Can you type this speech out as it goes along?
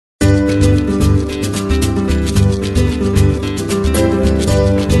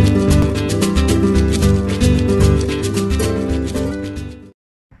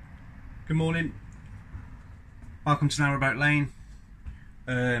welcome to Narrowboat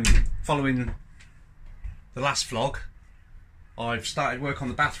Lane. Following the last vlog, I've started work on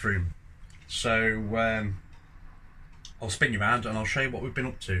the bathroom, so I'll spin you around and I'll show you what we've been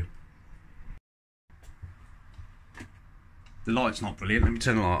up to. The light's not brilliant, let me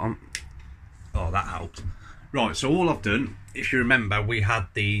turn the light on. Oh, that helped. Right, so all I've done, if you remember, we had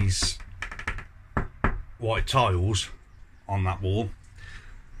these white tiles on that wall.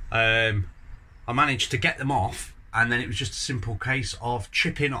 I managed to get them off, and then it was just a simple case of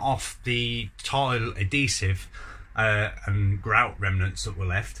chipping off the tile adhesive and grout remnants that were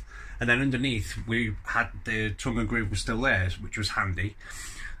left, and then underneath we had the tongue and groove was still there, which was handy.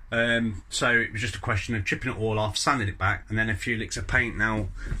 So it was just a question of chipping it all off, sanding it back, and then a few licks of paint. Now,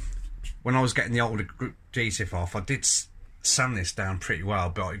 when I was getting the old adhesive off, I did sand this down pretty well,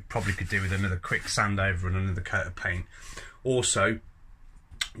 but I probably could do with another quick sand over and another coat of paint. Also,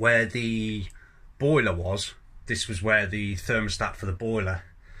 where the boiler was, this was where the thermostat for the boiler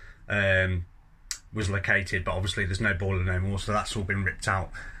was located, but obviously there's no boiler no more, so that's all been ripped out,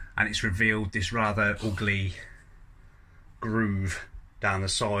 and it's revealed this rather ugly groove down the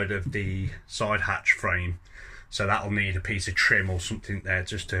side of the side hatch frame, so that'll need a piece of trim or something there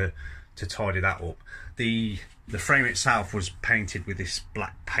just to tidy that up. The frame itself was painted with this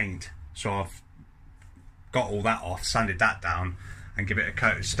black paint, so I've got all that off, sanded that down, and give it a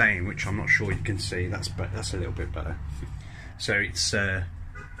coat of stain, which I'm not sure you can see. That's a little bit better. So it's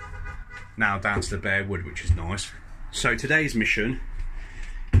now down to the bare wood, which is nice. So today's mission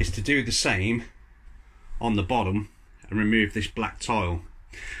is to do the same on the bottom and remove this black tile.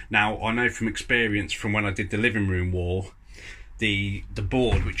 Now, I know from experience from when I did the living room wall, the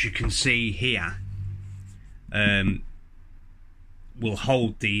board, which you can see here, will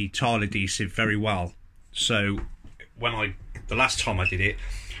hold the tile adhesive very well. So the last time I did it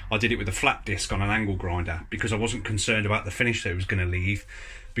with a flat disc on an angle grinder, because I wasn't concerned about the finish that it was going to leave,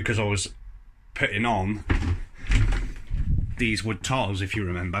 because I was putting on these wood tiles, if you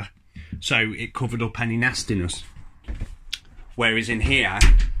remember, so it covered up any nastiness. Whereas in here,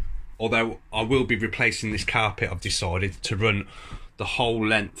 although I will be replacing this carpet, I've decided to run the whole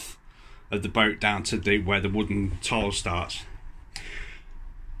length of the boat down to where the wooden tile starts.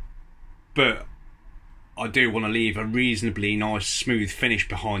 But I do want to leave a reasonably nice smooth finish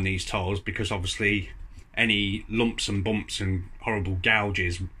behind these tiles, because obviously any lumps and bumps and horrible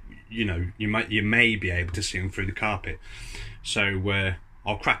gouges, you know, you may be able to see them through the carpet. So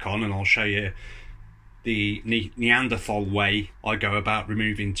I'll crack on and I'll show you the Neanderthal way I go about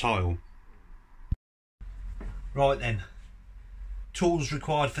removing tile. Right then, tools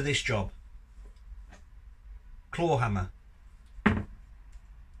required for this job: claw hammer,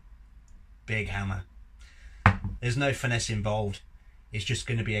 big hammer. There's no finesse involved, it's just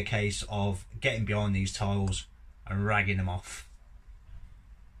going to be a case of getting behind these tiles and ragging them off.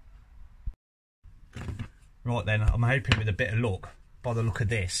 Right then, I'm hoping with a bit of luck, by the look of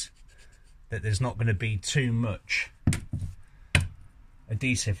this, that there's not going to be too much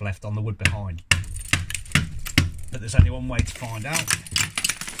adhesive left on the wood behind. But there's only one way to find out.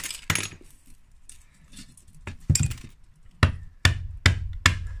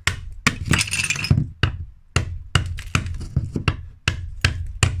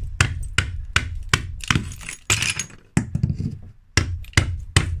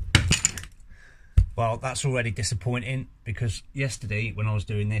 Well, that's already disappointing, because yesterday when I was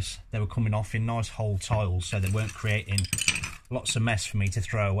doing this, they were coming off in nice whole tiles, so they weren't creating lots of mess for me to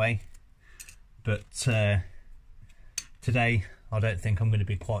throw away. But today, I don't think I'm going to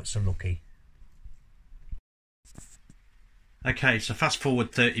be quite so lucky. Okay, so fast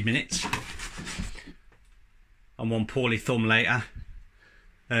forward 30 minutes. I'm one poorly thumb later.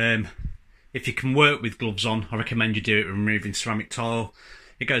 If you can work with gloves on, I recommend you do it with removing ceramic tile.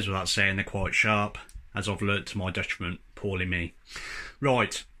 It goes without saying they're quite sharp, as I've learnt to my detriment, poorly me.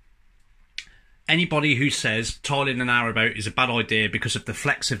 Right, anybody who says tiling a narrowboat is a bad idea because of the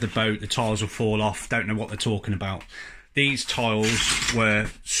flex of the boat, the tiles will fall off, don't know what they're talking about. These tiles were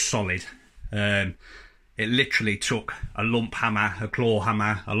solid. It literally took a lump hammer, a claw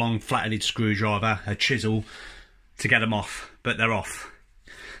hammer, a long flat-headed screwdriver, a chisel to get them off, but they're off.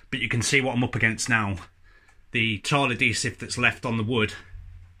 But you can see what I'm up against now. The tile adhesive that's left on the wood,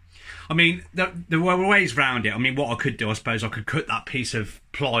 I mean, there were ways around it. I mean, what I could do, I suppose I could cut that piece of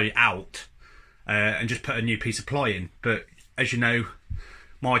ply out and just put a new piece of ply in. But as you know,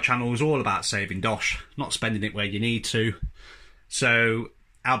 my channel is all about saving dosh, not spending it where you need to. So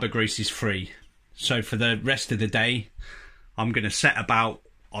elbow grease is free. So for the rest of the day, I'm going to set about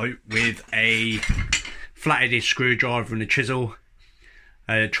with a flat-headed screwdriver and a chisel,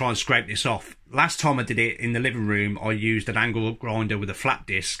 try and scrape this off. Last time I did it in the living room, I used an angle grinder with a flat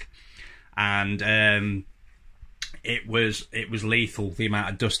disc, and it was lethal. The amount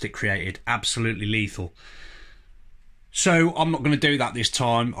of dust it created, absolutely lethal. So I'm not going to do that this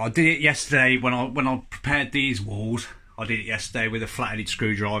time. I did it yesterday when I prepared these walls. I did it yesterday with a flat-headed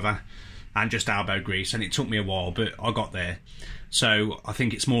screwdriver and just elbow grease, and it took me a while, but I got there. So I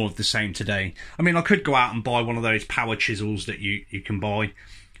think it's more of the same today. I mean, I could go out and buy one of those power chisels that you can buy,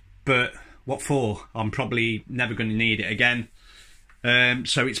 but what for? I'm probably never going to need it again.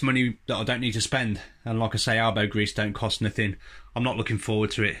 So it's money that I don't need to spend. And like I say, elbow grease don't cost nothing. I'm not looking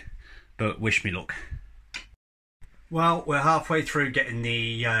forward to it, but wish me luck. Well, we're halfway through getting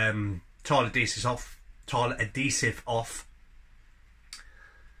the tile adhesive off.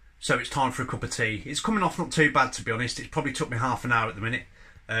 So it's time for a cup of tea. It's coming off not too bad, to be honest. It's probably took me half an hour at the minute.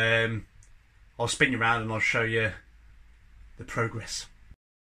 I'll spin you around and I'll show you the progress.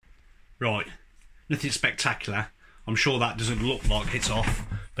 Right, nothing spectacular. I'm sure that doesn't look like it's off,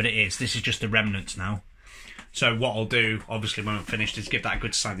 but it is. This is just the remnants now. So what I'll do, obviously, when I'm finished, is give that a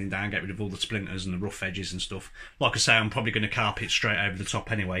good sanding down, get rid of all the splinters and the rough edges and stuff. Like I say, I'm probably going to carpet straight over the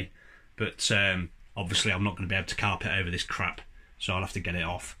top anyway, but obviously I'm not going to be able to carpet over this crap, so I'll have to get it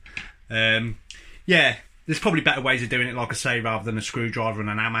off. Yeah, there's probably better ways of doing it, like I say, rather than a screwdriver and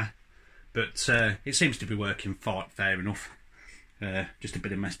an hammer, but it seems to be working fair enough. Just a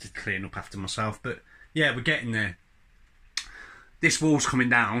bit of mess to clean up after myself, but yeah, we're getting there. This wall's coming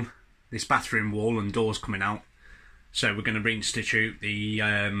down, this bathroom wall and doors coming out, so we're going to reinstitute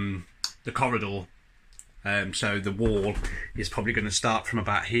the corridor. So the wall is probably going to start from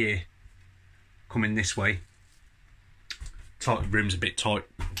about here, coming this way. Room's a bit tight,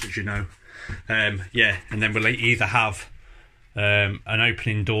 as you know. Yeah, and then we'll either have an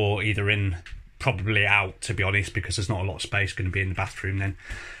opening door either in, probably out, to be honest, because there's not a lot of space going to be in the bathroom then.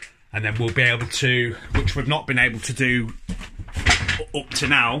 And then we'll be able to, which we've not been able to do up to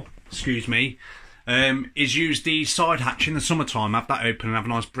now, excuse me, is use the side hatch in the summertime, have that open and have a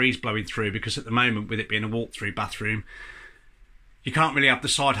nice breeze blowing through, because at the moment, with it being a walk-through bathroom, you can't really have the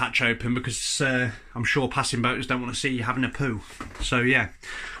side hatch open because I'm sure passing boaters don't want to see you having a poo. So yeah,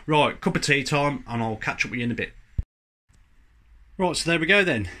 right, cup of tea time, and I'll catch up with you in a bit. Right, so there we go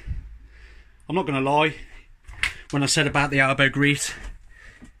then. I'm not going to lie, when I said about the elbow grease,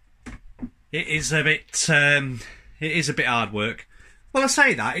 it is a bit hard work. Well, I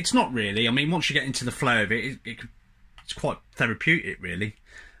say that, it's not really. I mean, once you get into the flow of it, it's quite therapeutic, really.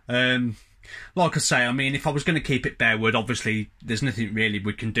 Like I say, I mean, if I was going to keep it bare wood, obviously there's nothing really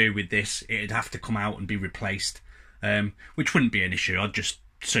we can do with this. It'd have to come out and be replaced, which wouldn't be an issue. I'd just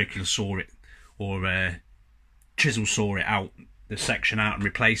circular saw it or chisel saw it out, the section out, and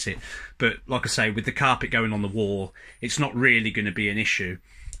replace it. But like I say, with the carpet going on the wall, it's not really going to be an issue.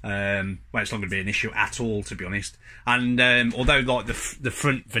 Well, it's not going to be an issue at all, to be honest. And although like the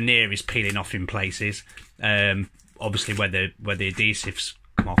front veneer is peeling off in places, obviously where the adhesives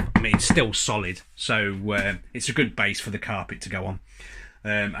come off, I mean, it's still solid, so it's a good base for the carpet to go on,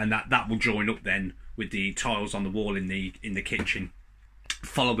 and that will join up then with the tiles on the wall in the kitchen,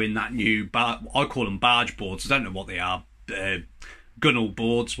 following that new I call them barge boards. I don't know what they are, gunnel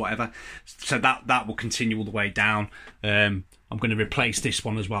boards, whatever. So that will continue all the way down. I'm going to replace this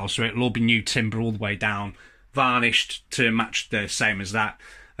one as well, so it'll all be new timber all the way down, varnished to match the same as that.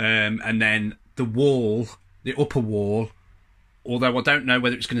 And then the wall, the upper wall, although I don't know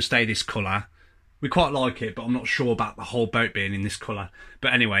whether it's going to stay this colour, we quite like it, but I'm not sure about the whole boat being in this colour.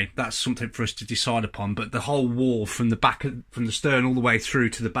 But anyway, that's something for us to decide upon. But the whole wall from the back, from the stern all the way through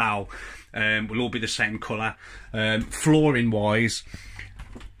to the bow, will all be the same colour. Flooring wise,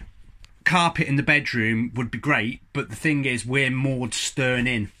 carpet in the bedroom would be great, but the thing is, we're moored stern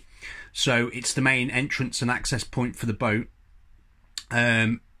in, so it's the main entrance and access point for the boat.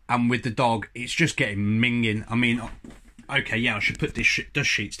 And with the dog, it's just getting minging. I mean, okay, yeah, I should put this dust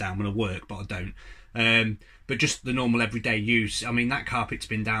sheets down when I work, but I don't. But just the normal everyday use, I mean, that carpet's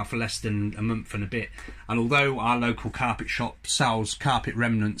been down for less than a month and a bit, and although our local carpet shop sells carpet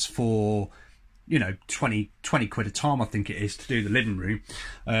remnants for, you know, 20 quid a time, I think it is, to do the living room,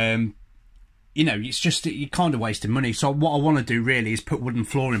 you know, it's just, you're kind of wasting money. So what I want to do really is put wooden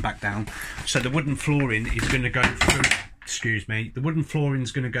flooring back down. So the wooden flooring is going to go through, excuse me, the wooden flooring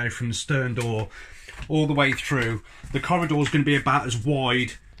is going to go from the stern door all the way through. The corridor is going to be about as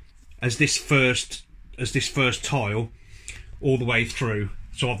wide as this first tile, all the way through.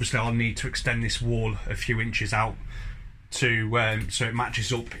 So obviously I'll need to extend this wall a few inches out to so it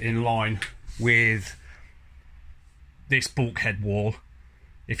matches up in line with this bulkhead wall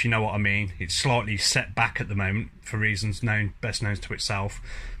if you know what I mean. It's slightly set back at the moment for reasons best known to itself.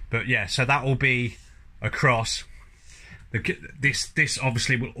 But yeah, so that will be across. This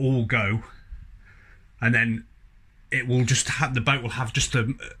obviously will all go, and then it will just have, the boat will have just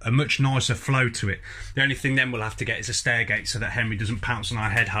a much nicer flow to it. The only thing then we'll have to get is a stair gate so that Henry doesn't pounce on our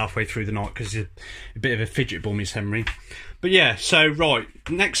head halfway through the night, because he's a bit of a fidget bum, is Henry. But yeah, so right,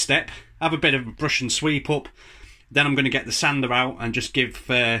 next step, have a bit of a brush and sweep up. Then I'm going to get the sander out and just get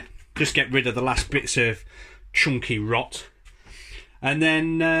rid of the last bits of chunky rot. And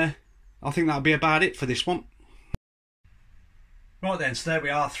then I think that'll be about it for this one. Right then, so there we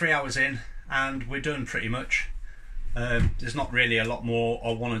are, 3 hours in, and we're done pretty much. There's not really a lot more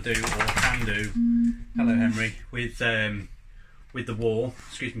I want to do or can do. Hello, Henry. With the wall,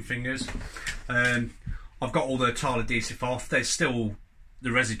 excuse my fingers. I've got all the tile adhesive off. There's still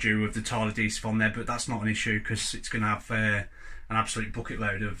the residue of the tile adhesive on there, but that's not an issue because it's going to have an absolute bucket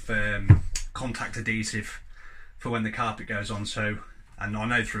load of contact adhesive for when the carpet goes on. So, and I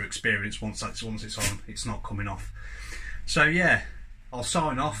know through experience, once it's on, it's not coming off. So yeah, I'll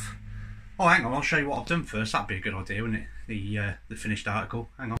sign off. Oh, hang on, I'll show you what I've done first. That'd be a good idea, wouldn't it? The finished article.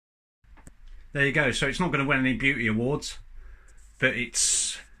 Hang on. There you go. So it's not going to win any beauty awards, but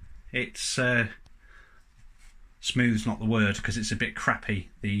it's smooth's not the word, because it's a bit crappy.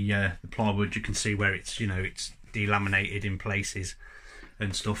 The plywood, you can see where it's, you know, it's delaminated in places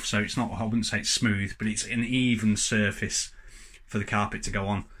and stuff. So it's not, I wouldn't say it's smooth, but it's an even surface for the carpet to go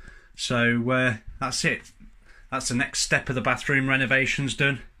on. So that's it. That's the next step of the bathroom renovations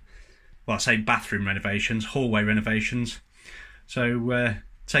done. Well, I say bathroom renovations, hallway renovations. So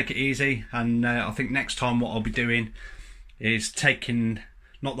take it easy, and I think next time what I'll be doing is taking,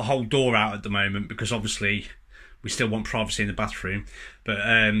 not the whole door out at the moment, because obviously we still want privacy in the bathroom, but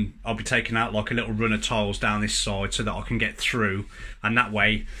I'll be taking out like a little run of tiles down this side so that I can get through, and that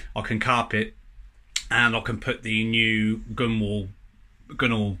way I can carpet and I can put the new gunwale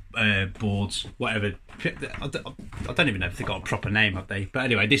boards, whatever. I don't even know if they've got a proper name, have they? But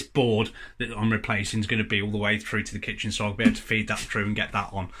anyway, this board that I'm replacing is going to be all the way through to the kitchen, so I'll be able to feed that through and get that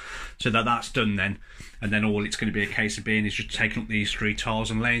on, so that's done then. And then all it's going to be a case of being is just taking up these 3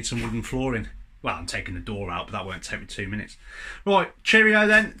 tiles and laying some wooden flooring. Well, I'm taking the door out, but that won't take me 2 minutes. Right, cheerio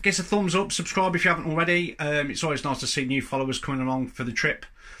then. Give us a thumbs up, subscribe if you haven't already. It's always nice to see new followers coming along for the trip.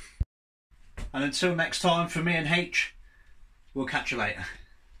 And until next time, for me and H, we'll catch you later.